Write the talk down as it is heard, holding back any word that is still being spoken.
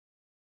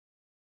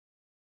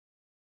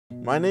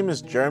My name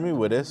is Jeremy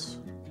Wittes.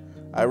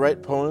 I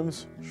write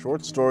poems,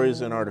 short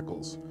stories, and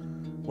articles.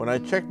 When I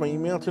checked my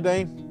email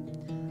today,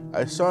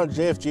 I saw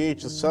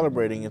JFGH is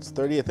celebrating its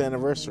 30th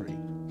anniversary.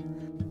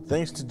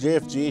 Thanks to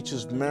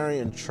JFGH's Mary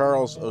and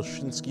Charles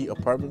Oshinsky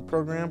apartment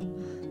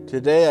program,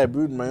 today I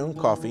brewed my own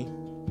coffee,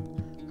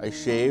 I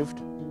shaved,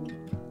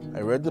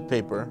 I read the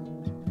paper,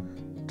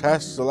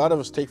 tasks a lot of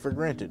us take for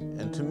granted,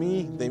 and to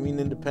me, they mean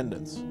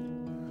independence.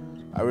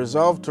 I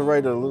resolved to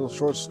write a little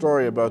short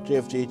story about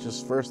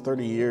JFGH's first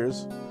 30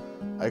 years.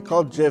 I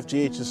called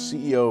JFGH's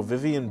CEO,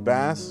 Vivian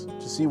Bass,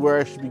 to see where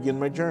I should begin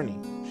my journey.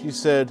 She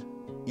said,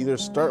 either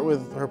start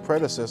with her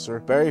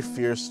predecessor, Barry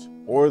Fierst,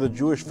 or the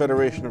Jewish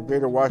Federation of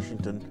Greater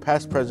Washington,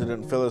 past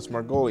president Phyllis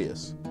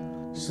Margolius.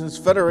 Since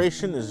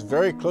Federation is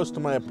very close to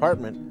my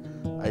apartment,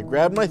 I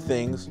grabbed my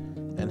things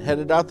and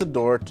headed out the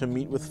door to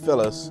meet with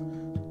Phyllis,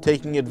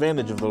 taking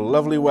advantage of the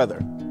lovely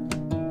weather.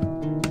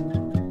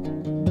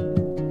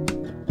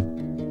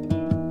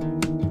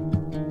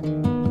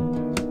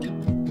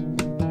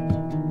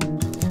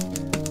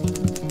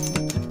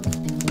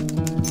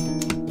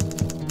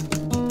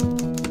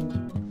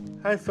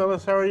 Hi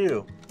Phyllis, how are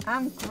you?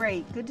 I'm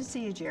great. Good to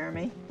see you,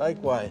 Jeremy.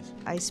 Likewise.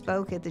 I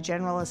spoke at the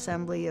General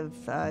Assembly of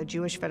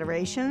Jewish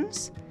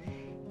Federations,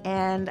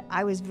 and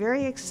I was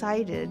very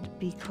excited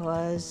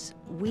because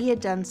we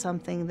had done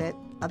something that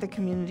other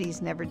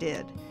communities never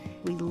did.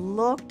 We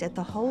looked at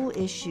the whole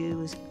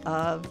issues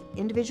of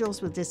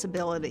individuals with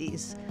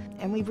disabilities,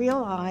 and we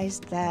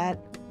realized that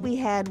we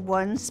had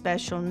one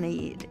special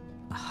need: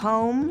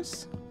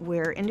 homes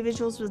where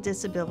individuals with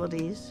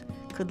disabilities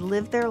could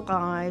live their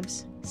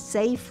lives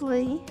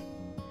safely,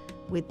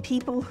 with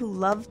people who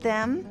loved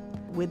them,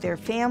 with their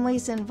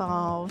families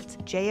involved.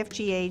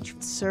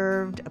 JFGH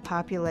served a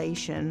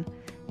population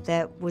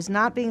that was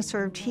not being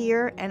served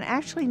here and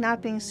actually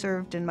not being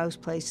served in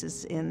most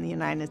places in the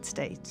United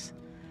States.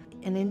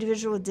 An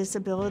individual with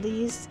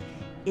disabilities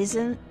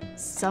isn't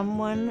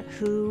someone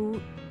who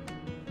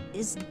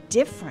is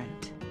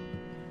different.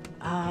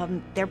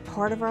 They're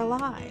part of our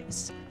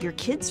lives. Your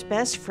kid's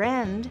best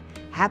friend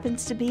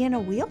happens to be in a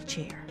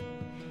wheelchair,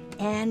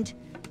 and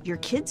your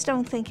kids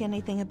don't think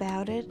anything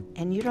about it,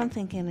 and you don't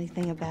think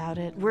anything about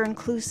it. We're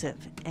inclusive,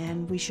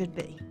 and we should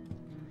be.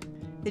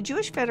 The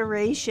Jewish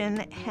Federation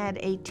had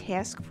a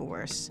task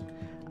force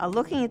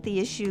looking at the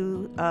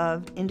issue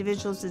of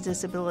individuals with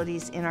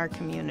disabilities in our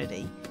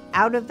community.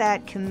 Out of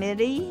that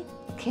committee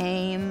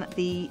came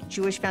the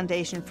Jewish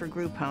Foundation for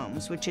Group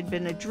Homes, which had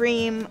been a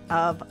dream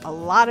of a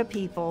lot of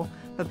people,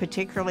 but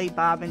particularly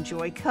Bob and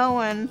Joy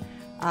Cohen,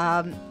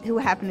 who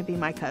happen to be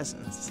my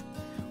cousins.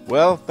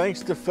 Well,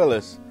 thanks to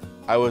Phyllis,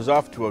 I was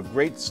off to a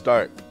great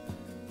start.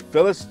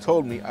 Phyllis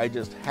told me I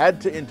just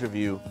had to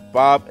interview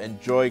Bob and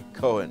Joy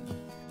Cohen.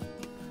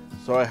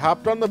 So I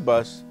hopped on the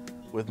bus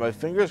with my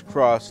fingers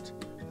crossed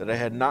that I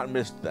had not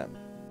missed them.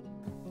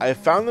 I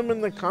found them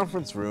in the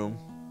conference room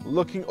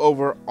looking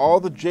over all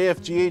the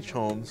JFGH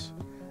homes,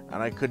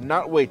 and I could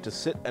not wait to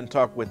sit and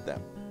talk with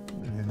them.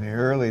 In the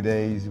early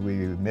days, we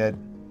met,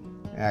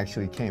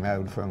 actually came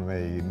out from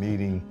a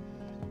meeting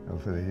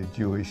for the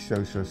Jewish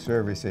Social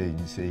Service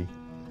Agency,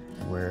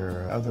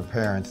 where other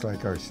parents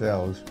like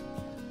ourselves,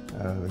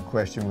 the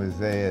question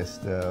was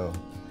asked,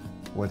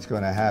 what's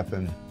going to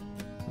happen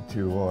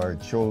to our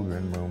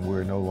children when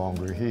we're no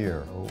longer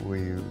here?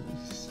 We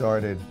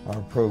started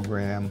our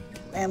program.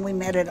 And we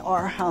met at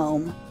our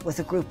home with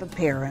a group of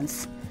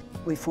parents.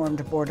 We formed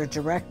a board of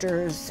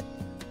directors.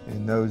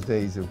 In those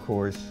days, of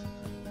course,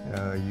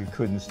 you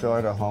couldn't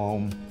start a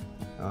home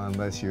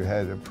unless you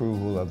had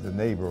approval of the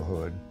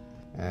neighborhood.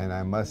 And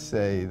I must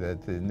say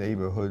that the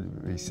neighborhood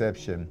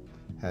reception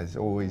has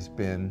always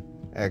been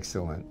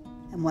excellent.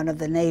 And one of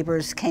the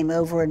neighbors came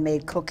over and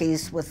made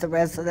cookies with the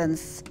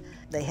residents.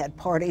 They had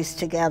parties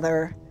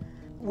together.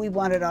 We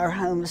wanted our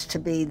homes to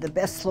be the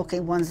best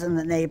looking ones in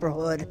the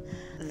neighborhood.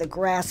 The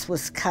grass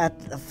was cut,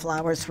 the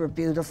flowers were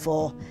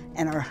beautiful,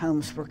 and our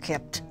homes were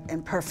kept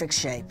in perfect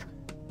shape.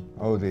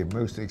 Oh, the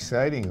most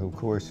exciting, of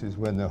course, is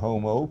when the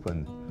home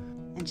opened.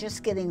 And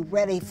just getting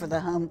ready for the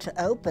home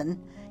to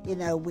open, you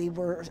know, we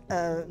were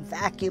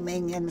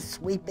vacuuming and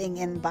sweeping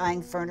and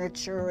buying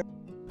furniture.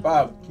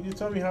 Bob, can you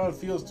tell me how it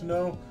feels to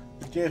know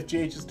that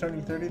JFGH is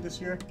turning 30 this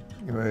year?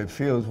 It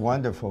feels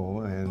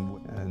wonderful,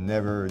 and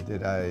never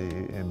did I,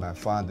 in my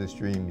fondest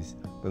dreams,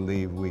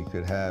 believe we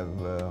could have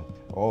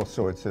all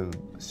sorts of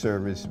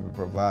service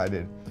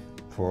provided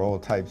for all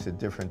types of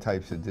different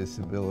types of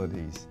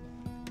disabilities.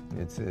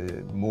 It's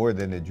more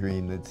than a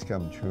dream that's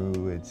come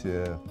true. It's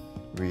a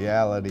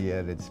reality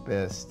at its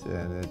best,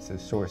 and it's a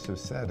source of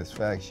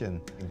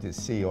satisfaction to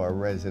see our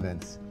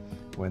residents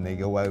when they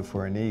go out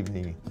for an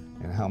evening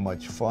and how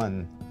much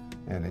fun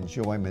and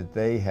enjoyment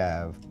they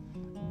have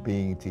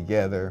being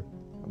together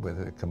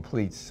with a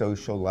complete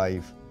social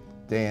life,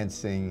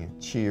 dancing,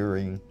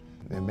 cheering.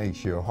 It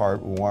makes your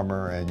heart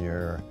warmer and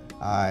your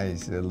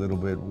eyes a little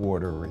bit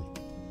watery.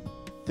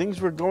 Things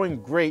were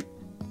going great,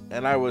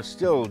 and I was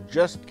still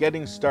just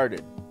getting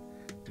started.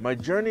 My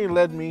journey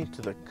led me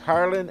to the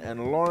Carlin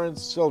and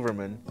Lawrence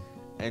Silverman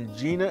and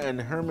Gina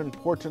and Herman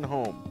Porton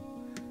home.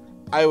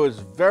 I was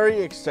very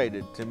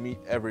excited to meet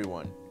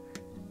everyone.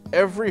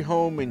 Every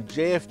home in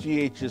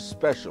JFGH is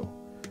special,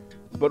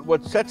 but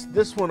what sets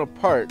this one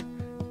apart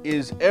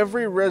is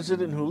every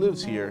resident who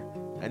lives here,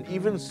 and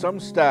even some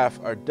staff,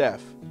 are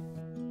deaf.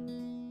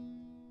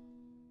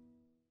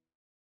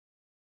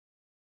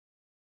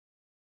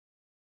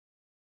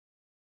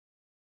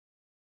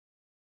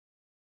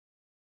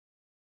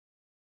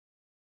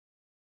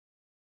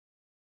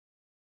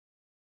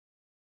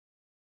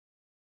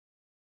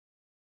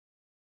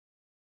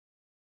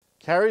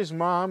 Carrie's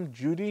mom,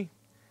 Judy,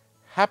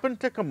 happened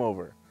to come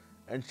over,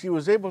 and she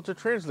was able to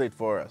translate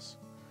for us.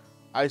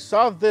 I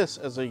saw this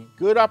as a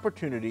good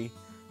opportunity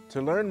to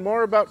learn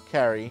more about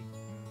Carrie,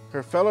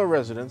 her fellow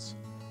residents,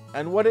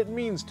 and what it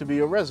means to be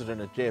a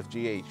resident at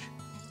JFGH.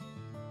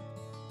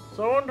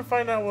 So I wanted to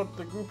find out what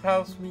the group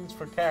house means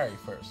for Carrie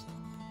first.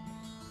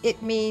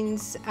 It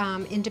means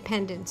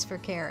independence for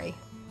Carrie.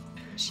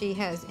 She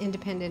has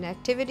independent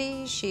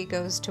activities. She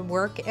goes to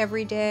work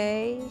every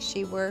day.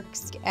 She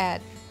works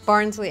at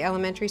Barnsley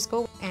Elementary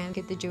School and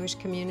at the Jewish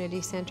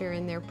Community Center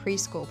in their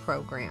preschool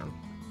program.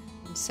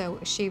 So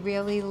she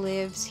really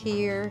lives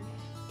here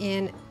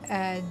in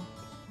a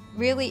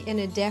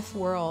deaf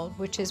world,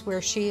 which is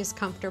where she is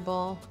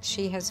comfortable.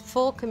 She has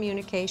full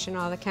communication.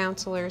 All the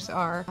counselors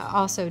are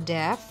also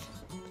deaf,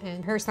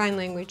 and her sign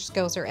language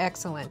skills are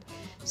excellent.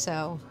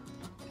 So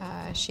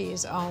she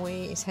is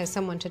always has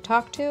someone to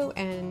talk to,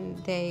 and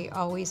they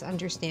always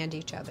understand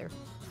each other.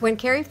 When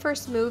Carrie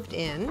first moved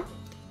in,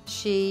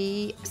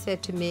 she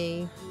said to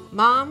me,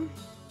 "Mom,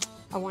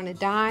 I want to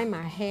dye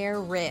my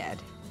hair red."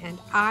 And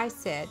I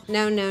said,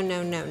 "No, no,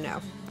 no, no,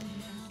 no."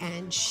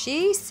 And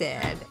she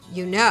said,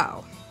 "You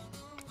know,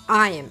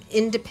 I am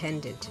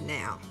independent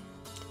now."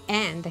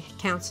 And the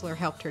counselor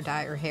helped her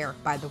dye her hair,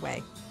 by the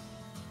way.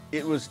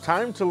 It was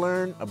time to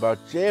learn about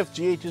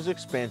JFGH's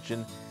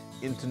expansion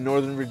into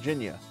Northern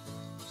Virginia.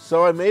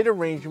 So I made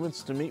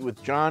arrangements to meet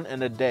with John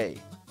and Aday.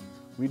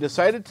 We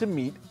decided to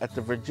meet at the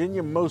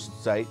Virginia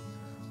Most site,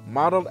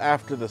 modeled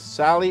after the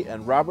Sally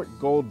and Robert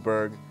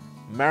Goldberg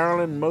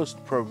Maryland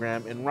Most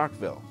program in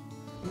Rockville.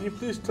 Can you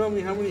please tell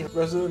me how many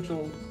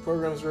residential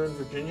programs are in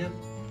Virginia?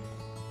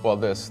 Well,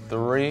 there's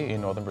 3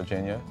 in Northern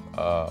Virginia,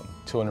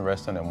 2 in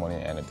Reston and 1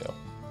 in Annandale.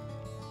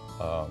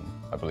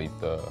 I believe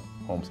the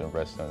homes in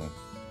Reston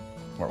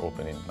were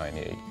opened in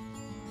 '98,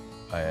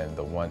 and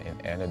the one in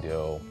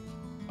Annandale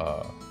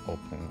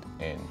opened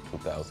in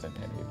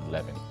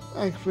 2011.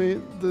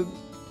 Actually,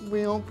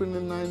 we opened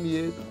in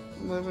 '98,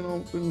 11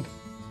 opened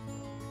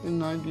in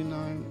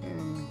 '99,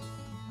 and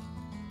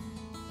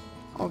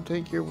I'll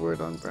take your word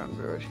on Brown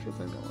Bearish because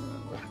I don't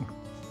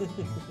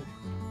remember.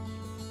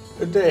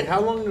 Aday,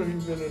 how long have you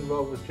been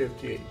involved with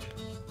JFGH?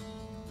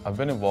 I've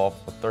been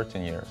involved for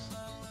 13 years,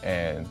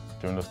 and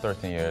during those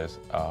 13 years,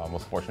 I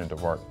was fortunate to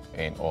work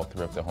in all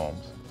 3 of the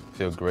homes. I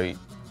feel great.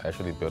 I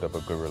actually built up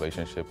a good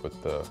relationship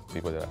with the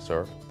people that I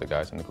serve, the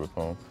guys in the group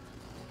home.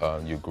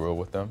 You grow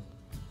with them,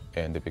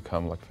 and they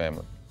become like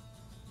family.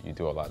 You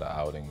do a lot of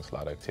outings, a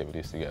lot of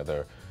activities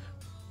together.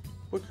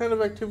 What kind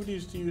of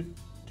activities do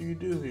you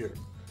do here?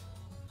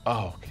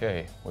 Oh,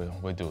 okay,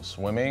 we do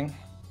swimming,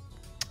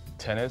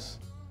 tennis,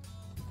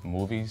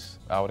 movies,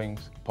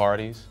 outings,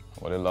 parties.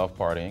 Well, they love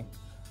partying,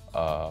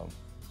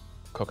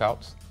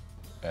 cookouts,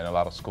 and a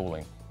lot of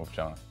schooling with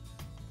John.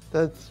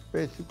 That's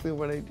basically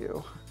what I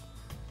do.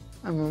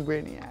 I'm a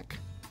brainiac.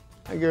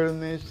 I go to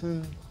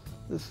Mason.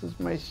 This is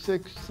my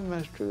 6th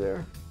semester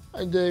there.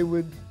 Aday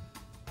would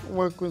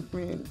work with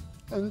me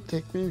and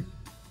take me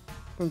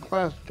from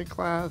class to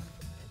class.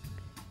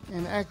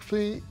 And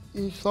actually,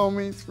 he saw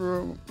me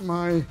through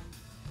my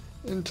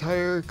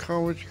entire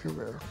college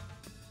career,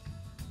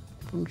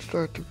 from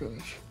start to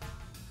finish.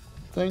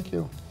 Thank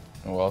you.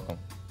 You're welcome.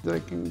 I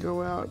can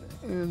go out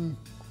and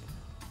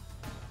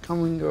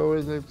come and go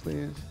as I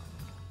please.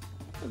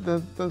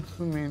 That's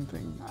the main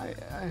thing.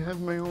 I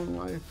have my own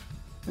life,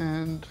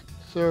 and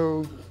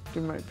so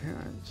do my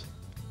parents.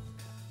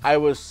 I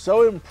was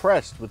so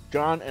impressed with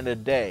John and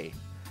Aday.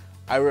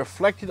 I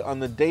reflected on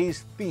the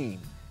day's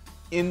theme,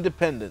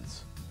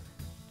 independence.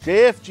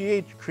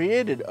 JFGH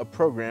created a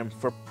program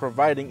for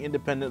providing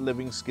independent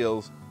living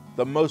skills,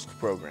 the MOST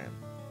program.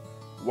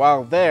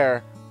 While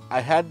there,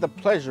 I had the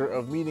pleasure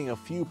of meeting a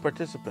few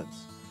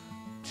participants.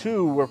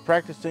 2 were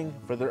practicing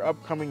for their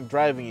upcoming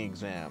driving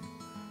exam.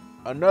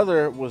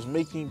 Another was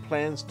making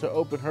plans to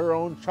open her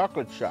own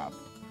chocolate shop.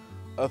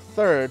 A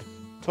 3rd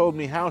told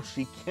me how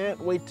she can't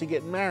wait to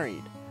get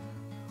married.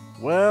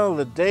 Well,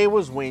 the day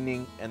was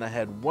waning, and I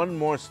had one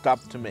more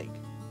stop to make.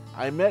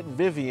 I met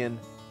Vivian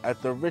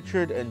at the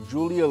Richard and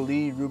Julia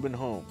Lee Rubin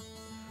home.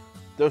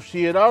 Though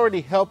she had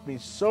already helped me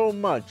so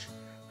much,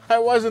 I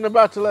wasn't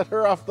about to let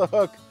her off the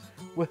hook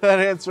without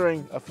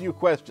answering a few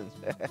questions.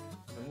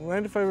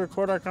 Mind if I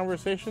record our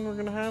conversation we're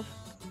going to have?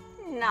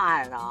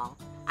 Not at all.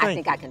 I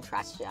think I can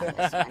trust you on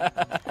this one.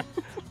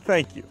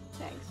 Thank you.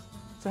 Thanks.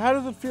 So how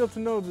does it feel to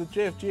know that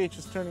JFGH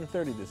is turning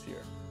 30 this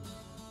year?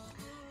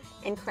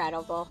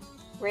 Incredible.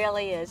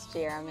 Really is,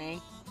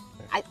 Jeremy.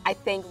 I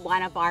think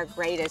one of our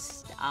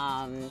greatest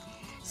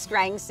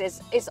strengths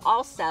is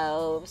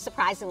also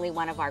surprisingly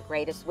one of our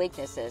greatest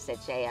weaknesses at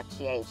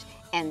JFGH,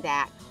 and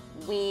that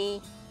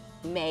we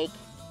make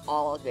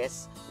all of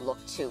this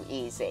look too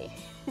easy.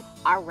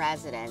 Our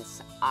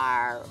residents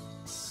are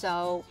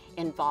so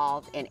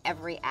involved in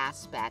every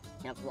aspect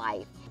of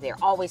life. They're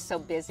always so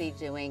busy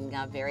doing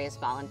various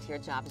volunteer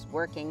jobs,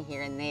 working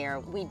here and there.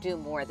 We do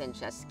more than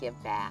just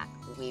give back.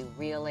 We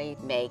really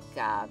make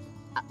a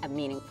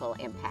meaningful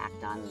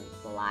impact on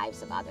the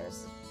lives of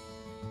others.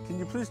 Can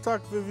you please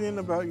talk, Vivian,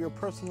 about your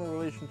personal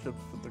relationships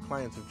with the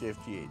clients of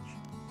JFGH?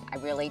 I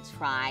really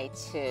try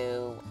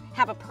to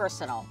have a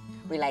personal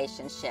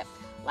relationship,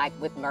 like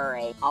with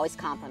Murray. Always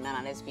compliment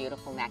on his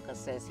beautiful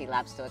necklaces. He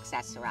loves to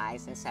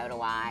accessorize, and so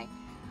do I.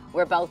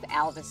 We're both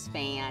Elvis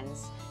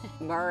fans.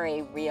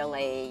 Murray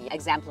really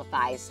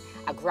exemplifies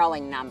a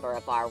growing number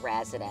of our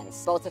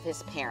residents. Both of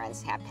his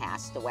parents have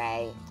passed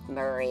away.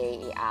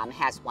 Murray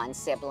has one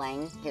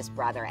sibling, his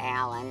brother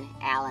Alan.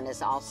 Alan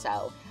is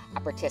also a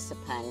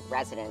participant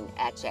resident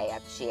at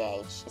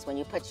JFGH. When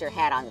you put your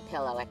head on the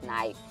pillow at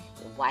night,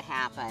 what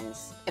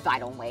happens if I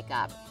don't wake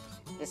up?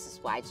 This is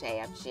why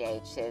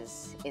JFGH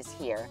is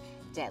here,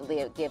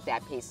 to give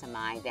that peace of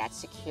mind, that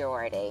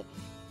security.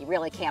 You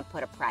really can't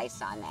put a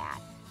price on that.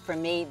 For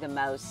me, the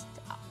most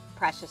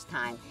precious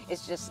time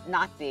is just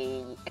not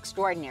the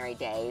extraordinary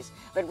days,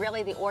 but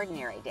really the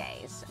ordinary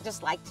days.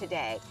 Just like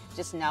today,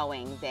 just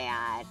knowing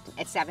that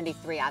at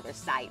 73 other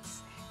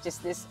sites,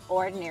 just this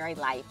ordinary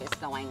life is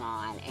going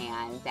on,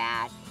 and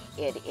that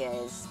it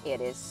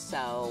is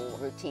so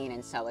routine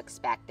and so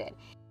expected.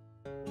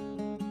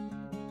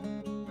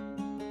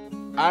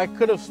 I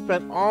could have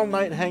spent all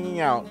night hanging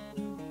out,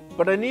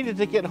 but I needed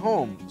to get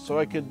home so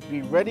I could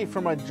be ready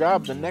for my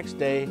job the next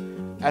day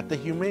at the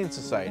Humane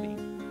Society.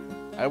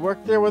 I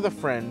worked there with a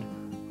friend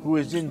who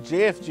is in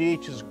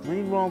JFGH's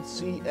Greenwald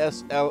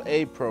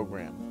CSLA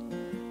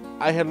program.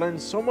 I had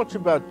learned so much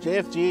about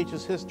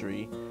JFGH's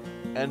history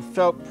and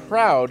felt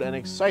proud and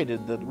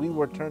excited that we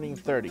were turning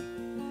 30.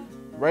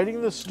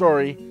 Writing the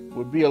story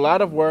would be a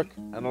lot of work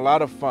and a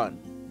lot of fun.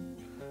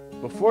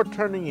 Before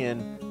turning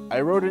in, I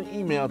wrote an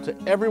email to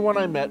everyone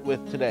I met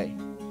with today.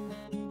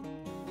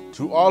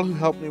 To all who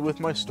helped me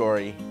with my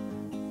story,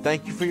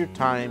 thank you for your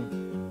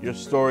time, your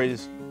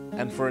stories,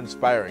 and for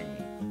inspiring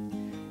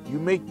me. You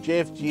make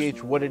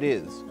JFGH what it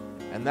is,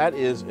 and that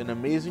is an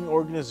amazing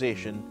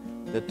organization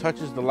that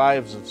touches the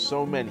lives of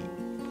so many.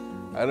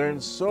 I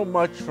learned so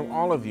much from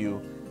all of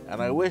you,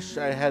 and I wish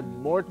I had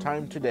more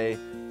time today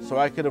so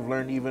I could have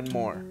learned even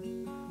more.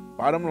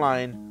 Bottom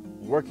line,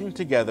 working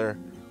together,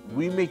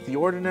 we make the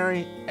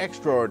ordinary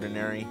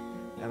extraordinary,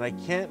 and I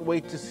can't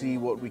wait to see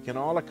what we can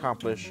all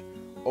accomplish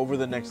over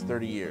the next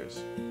 30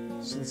 years.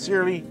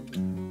 Sincerely,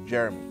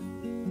 Jeremy.